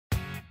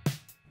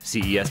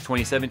CES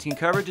 2017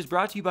 coverage is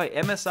brought to you by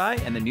MSI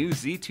and the new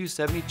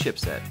Z270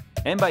 chipset,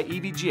 and by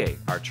EVGA,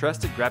 our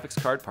trusted graphics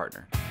card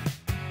partner.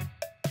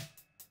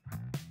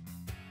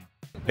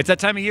 It's that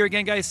time of year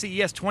again, guys.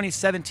 CES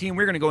 2017.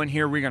 We're going to go in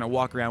here, we're going to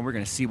walk around, we're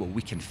going to see what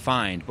we can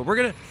find. But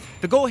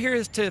the goal here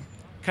is to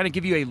kind of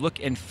give you a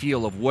look and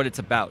feel of what it's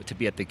about to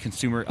be at the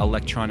Consumer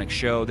Electronics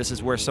Show. This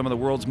is where some of the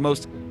world's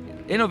most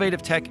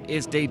innovative tech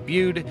is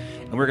debuted,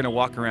 and we're going to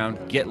walk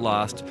around, get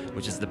lost,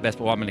 which is the best.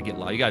 Well, I'm going to get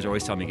lost. You guys are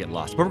always telling me to get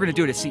lost, but we're going to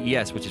do it at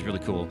CES, which is really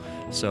cool.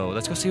 So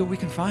let's go see what we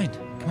can find.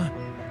 Come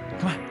on,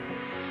 come on.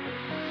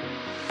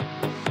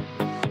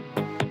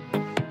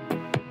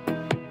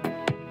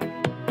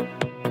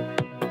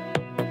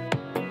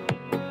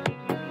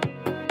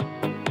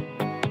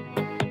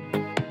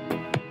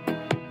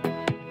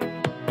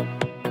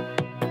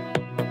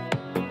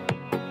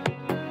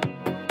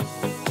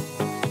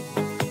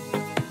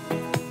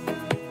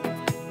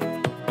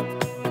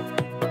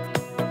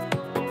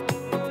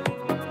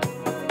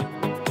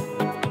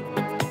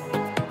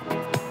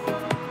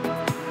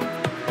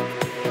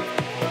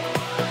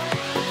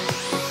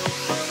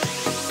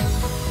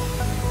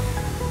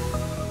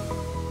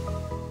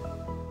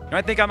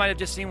 I think I might have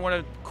just seen one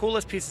of the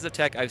coolest pieces of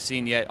tech I've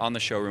seen yet on the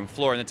showroom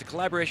floor, and it's a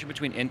collaboration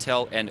between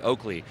Intel and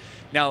Oakley.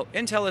 Now,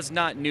 Intel is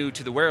not new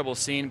to the wearable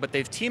scene, but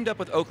they've teamed up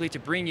with Oakley to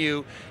bring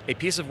you a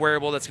piece of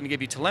wearable that's going to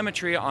give you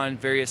telemetry on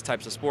various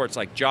types of sports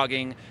like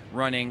jogging,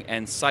 running,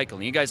 and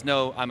cycling. You guys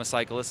know I'm a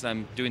cyclist, and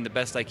I'm doing the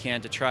best I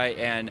can to try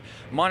and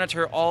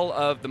monitor all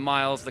of the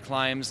miles, the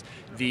climbs,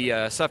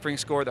 the suffering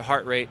score, the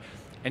heart rate.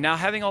 And now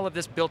having all of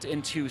this built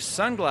into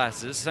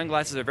sunglasses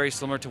are very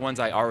similar to ones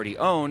I already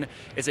own,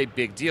 is a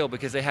big deal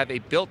because they have a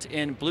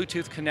built-in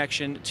Bluetooth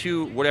connection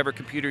to whatever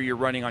computer you're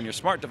running on your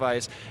smart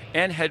device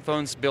and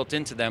headphones built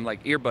into them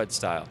like earbud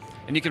style.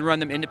 And you can run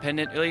them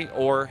independently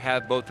or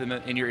have both of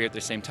them in your ear at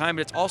the same time,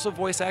 but it's also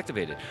voice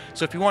activated.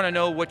 So if you want to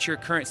know what your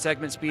current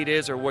segment speed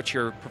is or what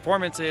your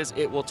performance is,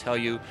 it will tell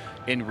you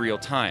in real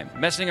time.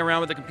 Messing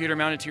around with the computer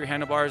mounted to your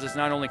handlebars is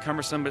not only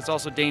cumbersome, but it's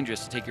also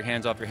dangerous to take your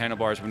hands off your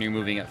handlebars when you're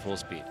moving at full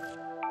speed.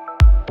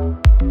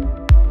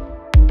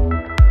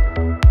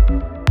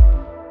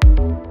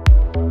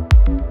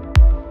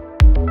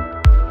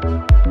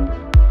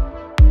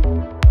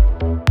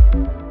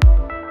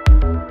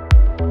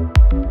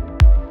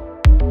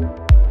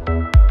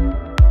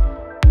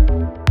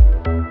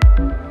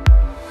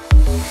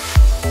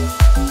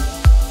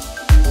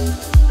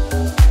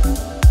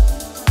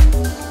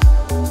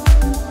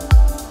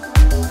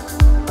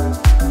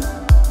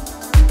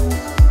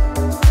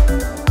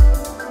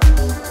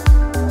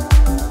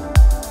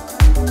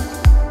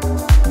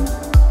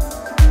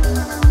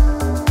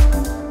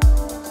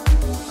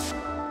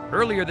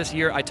 Earlier this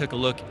year, I took a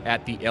look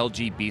at the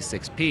LG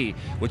B6P,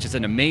 which is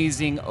an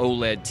amazing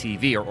OLED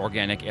TV, or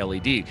organic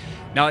LED.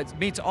 Now, it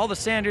meets all the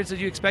standards that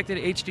you expected,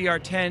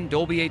 HDR10,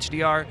 Dolby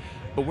HDR,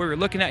 but what we're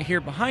looking at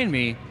here behind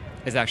me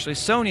is actually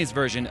Sony's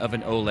version of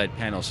an OLED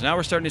panel. So now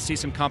we're starting to see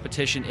some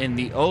competition in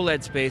the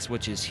OLED space,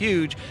 which is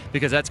huge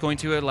because that's going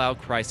to allow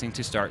pricing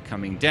to start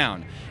coming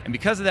down. And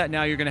because of that,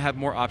 now you're going to have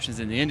more options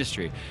in the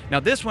industry.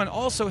 Now this one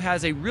also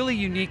has a really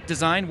unique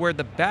design where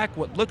the back,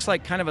 what looks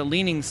like kind of a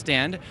leaning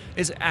stand,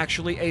 is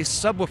actually a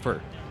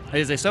subwoofer. It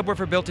is a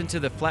subwoofer built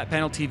into the flat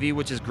panel TV,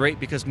 which is great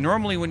because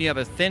normally when you have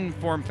a thin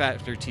form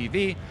factor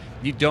TV,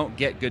 you don't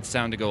get good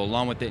sound to go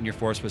along with it and you're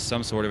forced with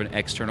some sort of an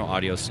external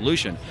audio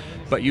solution.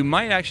 But you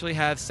might actually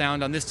have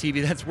sound on this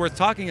TV that's worth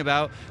talking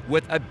about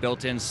with a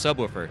built-in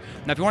subwoofer.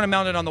 Now if you want to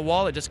mount it on the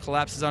wall, it just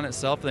collapses on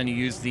itself, then you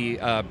use the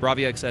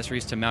Bravia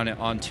accessories to mount it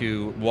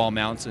onto wall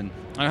mounts. And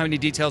I don't have any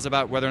details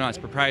about whether or not it's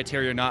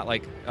proprietary or not,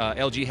 like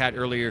LG had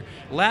earlier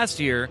last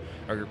year,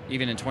 or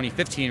even in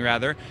 2015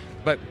 rather.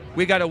 But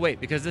we gotta wait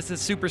because this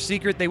is super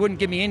secret. They wouldn't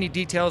give me any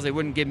details. They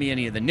wouldn't give me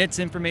any of the nits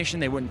information.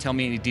 They wouldn't tell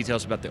me any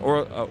details about the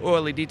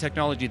OLED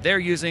technology they're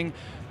using.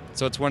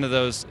 So it's one of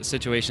those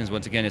situations,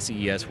 once again, at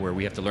CES where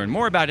we have to learn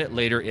more about it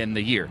later in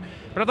the year.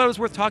 But I thought it was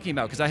worth talking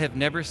about because I have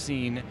never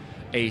seen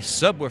a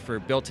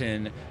subwoofer built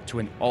in to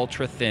an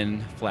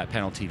ultra-thin flat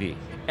panel TV.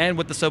 And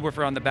with the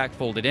subwoofer on the back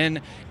folded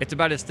in, it's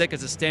about as thick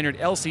as a standard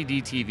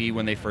LCD TV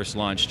when they first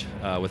launched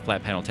with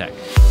flat panel tech.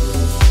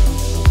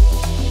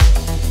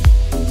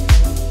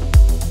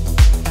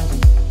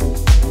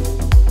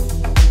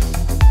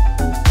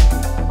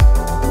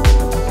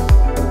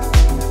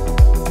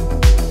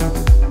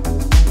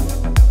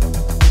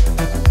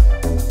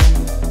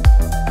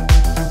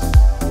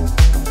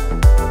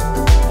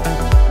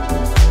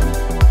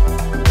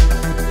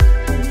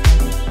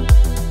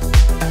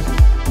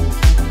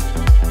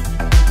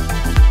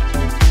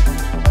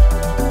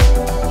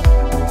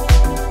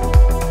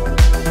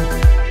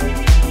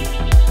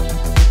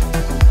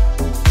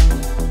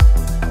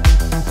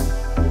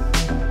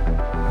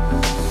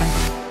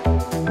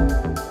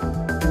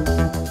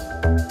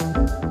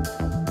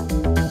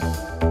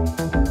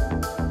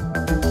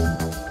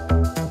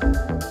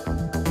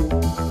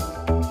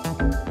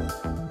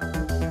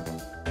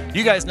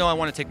 You guys know I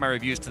want to take my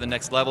reviews to the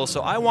next level, so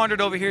I wandered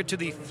over here to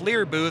the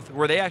FLIR booth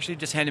where they actually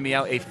just handed me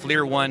out a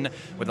FLIR One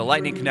with a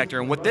lightning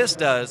connector, and what this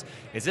does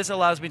is this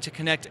allows me to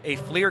connect a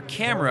FLIR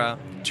camera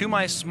to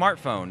my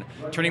smartphone,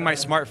 turning my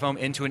smartphone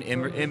into an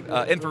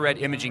infrared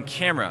imaging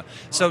camera.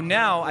 So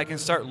now I can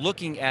start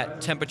looking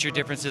at temperature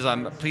differences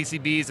on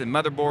PCBs and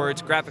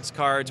motherboards, graphics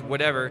cards,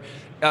 whatever,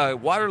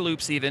 water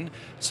loops even,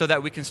 so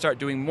that we can start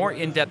doing more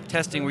in-depth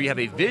testing where you have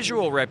a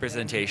visual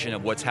representation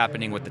of what's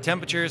happening with the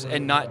temperatures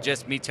and not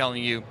just me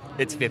telling you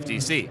it's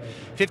 50C.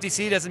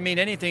 50C doesn't mean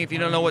anything if you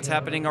don't know what's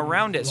happening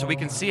around it, so we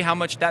can see how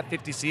much that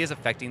 50C is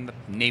affecting the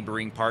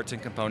neighboring parts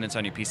and components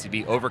on your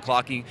PCB,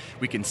 overclocking.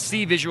 We can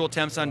see visual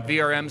temps on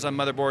VRMs on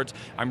motherboards.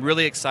 I'm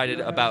really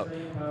excited about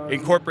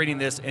incorporating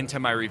this into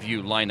my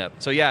review lineup.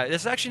 So yeah,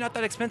 this is actually not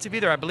that expensive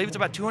either. I believe it's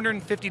about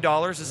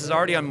 $250. This is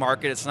already on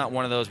market. It's not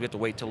one of those we have to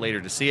wait till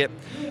later to see it.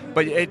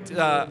 But it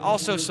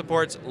also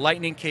supports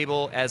lightning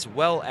cable as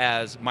well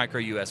as micro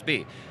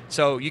USB.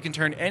 So you can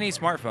turn any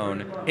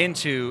smartphone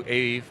into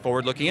a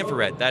forward-looking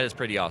infrared. That is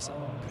pretty awesome.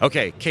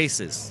 Okay,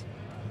 cases.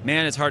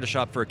 Man, it's hard to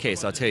shop for a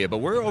case, I'll tell you. But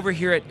we're over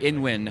here at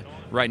INWIN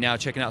right now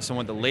checking out some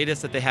of the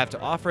latest that they have to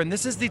offer, and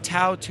this is the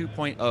Tau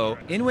 2.0.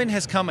 INWIN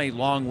has come a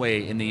long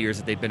way in the years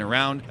that they've been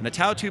around, and the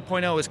Tau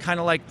 2.0 is kind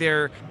of like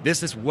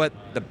this is what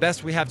the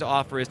best we have to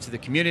offer is to the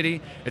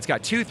community. It's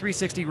got 2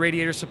 360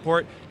 radiator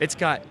support. It's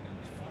got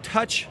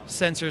touch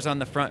sensors on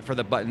the front for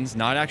the buttons,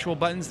 not actual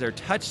buttons, they're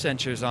touch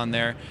sensors on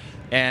there.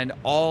 And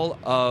all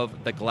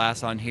of the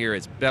glass on here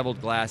is beveled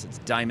glass, it's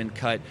diamond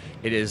cut,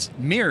 it is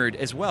mirrored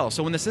as well.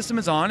 So when the system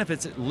is on, if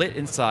it's lit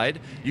inside,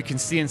 you can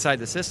see inside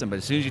the system, but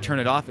as soon as you turn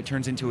it off, it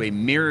turns into a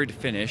mirrored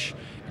finish,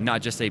 and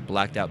not just a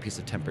blacked out piece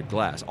of tempered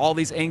glass. All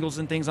these angles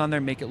and things on there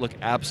make it look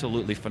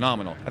absolutely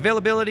phenomenal.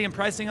 Availability and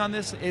pricing on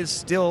this is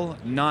still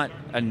not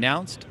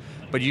announced,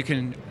 but you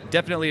can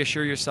definitely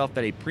assure yourself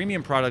that a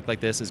premium product like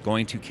this is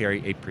going to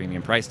carry a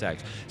premium price tag.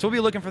 So we'll be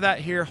looking for that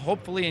here,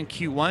 hopefully in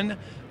Q1,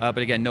 but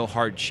again, no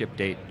hard ship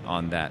date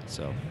on that,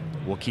 so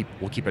we'll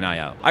keep an eye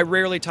out. I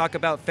rarely talk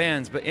about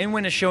fans, but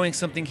INWIN is showing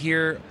something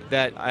here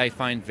that I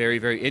find very,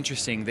 very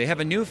interesting. They have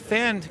a new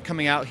fan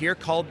coming out here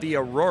called the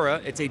Aurora.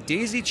 It's a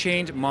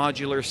daisy-chained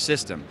modular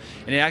system,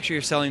 and they actually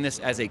are selling this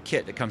as a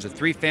kit. It comes with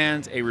 3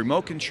 fans, a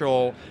remote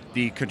control,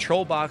 the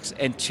control box,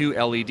 and 2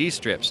 LED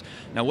strips.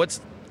 Now what's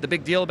the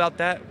big deal about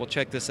that? Well,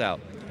 check this out.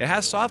 It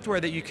has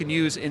software that you can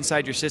use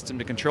inside your system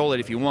to control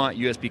it if you want,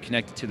 USB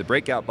connected to the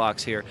breakout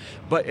box here,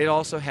 but it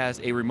also has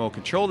a remote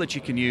control that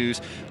you can use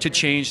to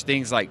change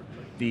things like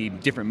the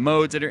different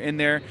modes that are in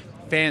there.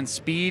 Fan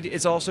speed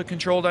is also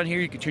controlled on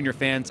here. You can turn your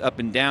fans up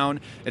and down.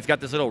 It's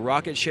got this little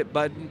rocket ship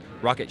button,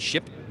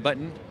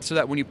 so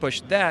that when you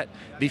push that,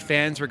 the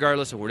fans,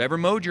 regardless of whatever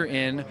mode you're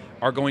in,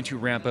 are going to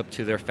ramp up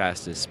to their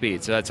fastest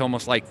speed. So that's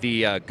almost like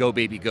the go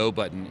baby go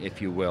button,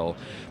 if you will.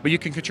 But you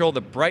can control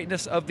the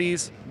brightness of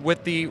these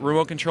with the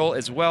remote control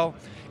as well,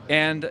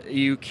 and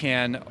you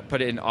can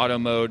put it in auto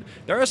mode.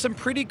 There are some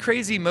pretty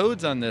crazy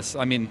modes on this.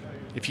 I mean,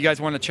 if you guys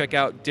want to check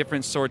out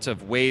different sorts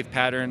of wave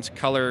patterns,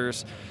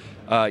 colors,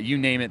 you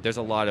name it, there's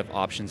a lot of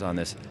options on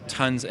this.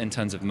 Tons and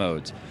tons of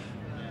modes.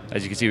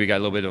 As you can see, we got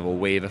a little bit of a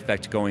wave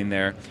effect going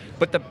there.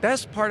 But the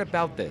best part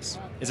about this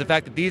is the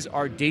fact that these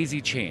are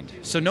daisy chained.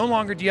 So no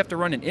longer do you have to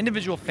run an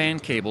individual fan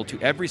cable to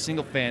every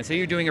single fan. Say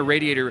you're doing a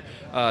radiator,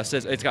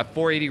 says it's got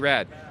 480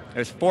 rad.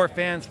 There's 4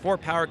 fans, 4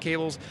 power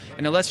cables,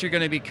 and unless you're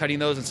going to be cutting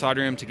those and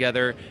soldering them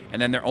together, and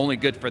then they're only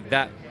good for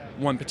that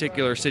one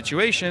particular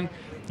situation,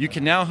 you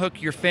can now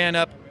hook your fan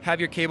up, have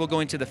your cable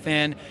going to the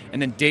fan,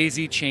 and then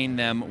daisy chain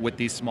them with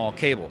these small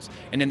cables.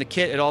 And in the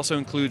kit, it also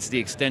includes the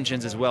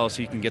extensions as well,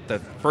 so you can get the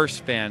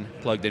first fan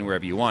plugged in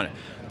wherever you want it.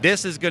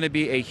 This is going to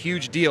be a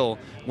huge deal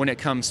when it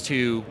comes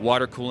to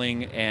water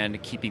cooling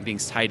and keeping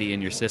things tidy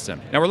in your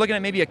system. Now we're looking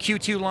at maybe a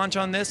Q2 launch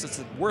on this. It's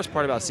the worst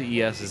part about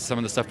CES is some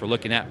of the stuff we're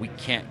looking at we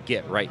can't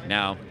get right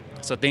now.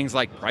 So things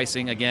like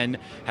pricing, again,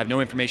 have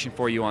no information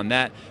for you on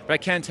that. But I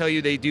can tell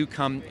you they do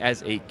come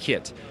as a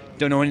kit.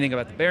 Don't know anything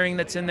about the bearing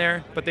that's in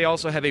there, but they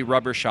also have a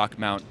rubber shock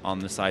mount on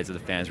the sides of the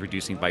fans,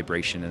 reducing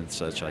vibration and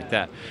such like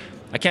that.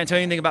 I can't tell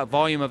you anything about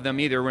volume of them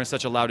either. We're in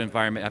such a loud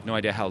environment, I have no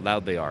idea how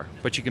loud they are.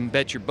 But you can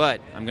bet your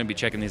butt I'm going to be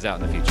checking these out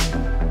in the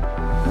future.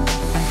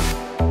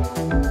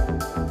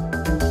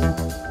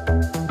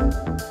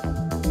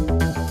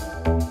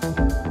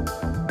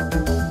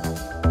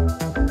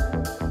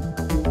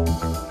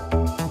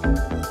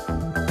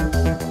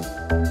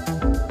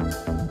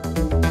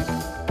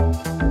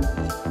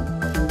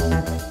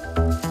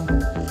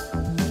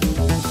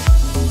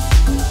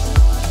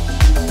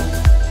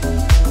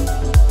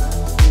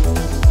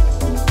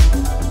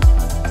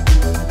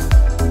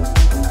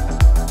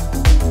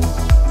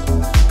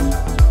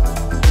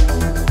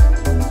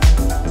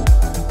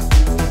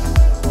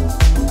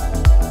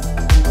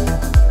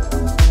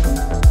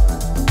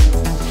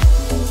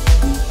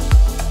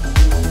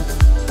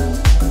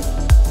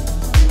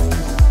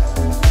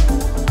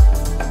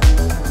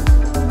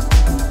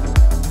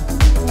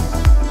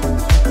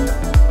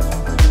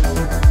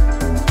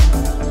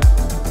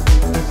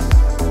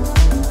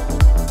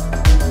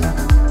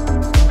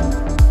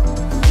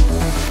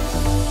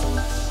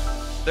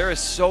 there is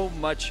so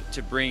much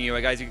to bring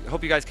you. Guys, I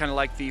hope you guys kind of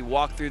like the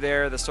walkthrough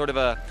there, the sort of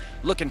a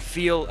look and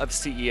feel of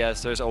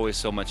CES. There's always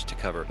so much to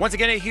cover. Once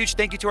again, a huge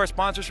thank you to our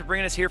sponsors for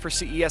bringing us here for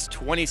CES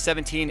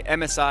 2017,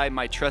 MSI,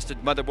 my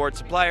trusted motherboard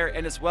supplier,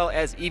 and as well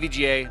as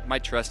EVGA, my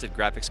trusted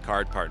graphics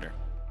card partner.